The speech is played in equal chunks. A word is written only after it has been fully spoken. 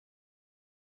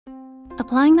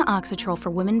Applying the Oxytrol for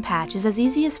Women patch is as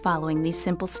easy as following these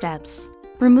simple steps.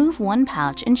 Remove one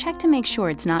pouch and check to make sure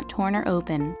it's not torn or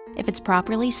open. If it's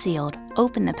properly sealed,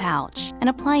 open the pouch and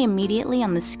apply immediately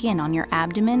on the skin on your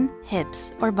abdomen,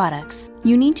 hips, or buttocks.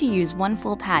 You need to use one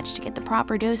full patch to get the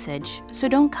proper dosage, so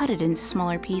don't cut it into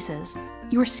smaller pieces.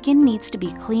 Your skin needs to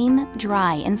be clean,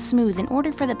 dry, and smooth in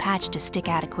order for the patch to stick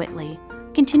adequately.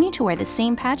 Continue to wear the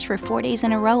same patch for 4 days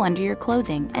in a row under your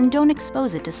clothing and don't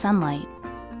expose it to sunlight.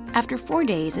 After 4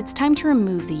 days, it's time to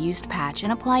remove the used patch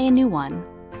and apply a new one.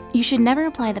 You should never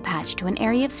apply the patch to an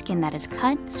area of skin that is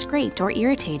cut, scraped, or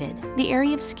irritated. The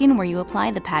area of skin where you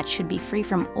apply the patch should be free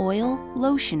from oil,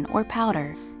 lotion, or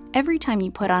powder. Every time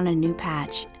you put on a new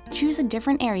patch, choose a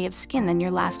different area of skin than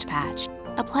your last patch.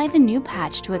 Apply the new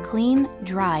patch to a clean,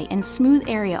 dry, and smooth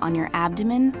area on your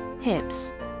abdomen,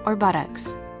 hips, or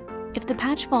buttocks. If the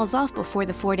patch falls off before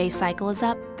the 4-day cycle is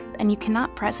up and you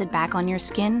cannot press it back on your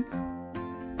skin,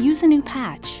 use a new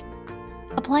patch.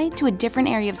 Apply it to a different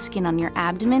area of skin on your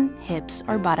abdomen, hips,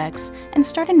 or buttocks and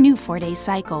start a new 4-day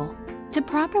cycle. To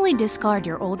properly discard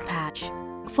your old patch,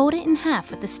 fold it in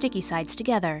half with the sticky sides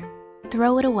together.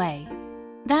 Throw it away.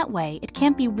 That way, it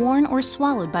can't be worn or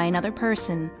swallowed by another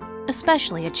person,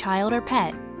 especially a child or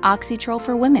pet. Oxytrol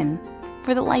for Women,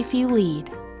 for the life you lead.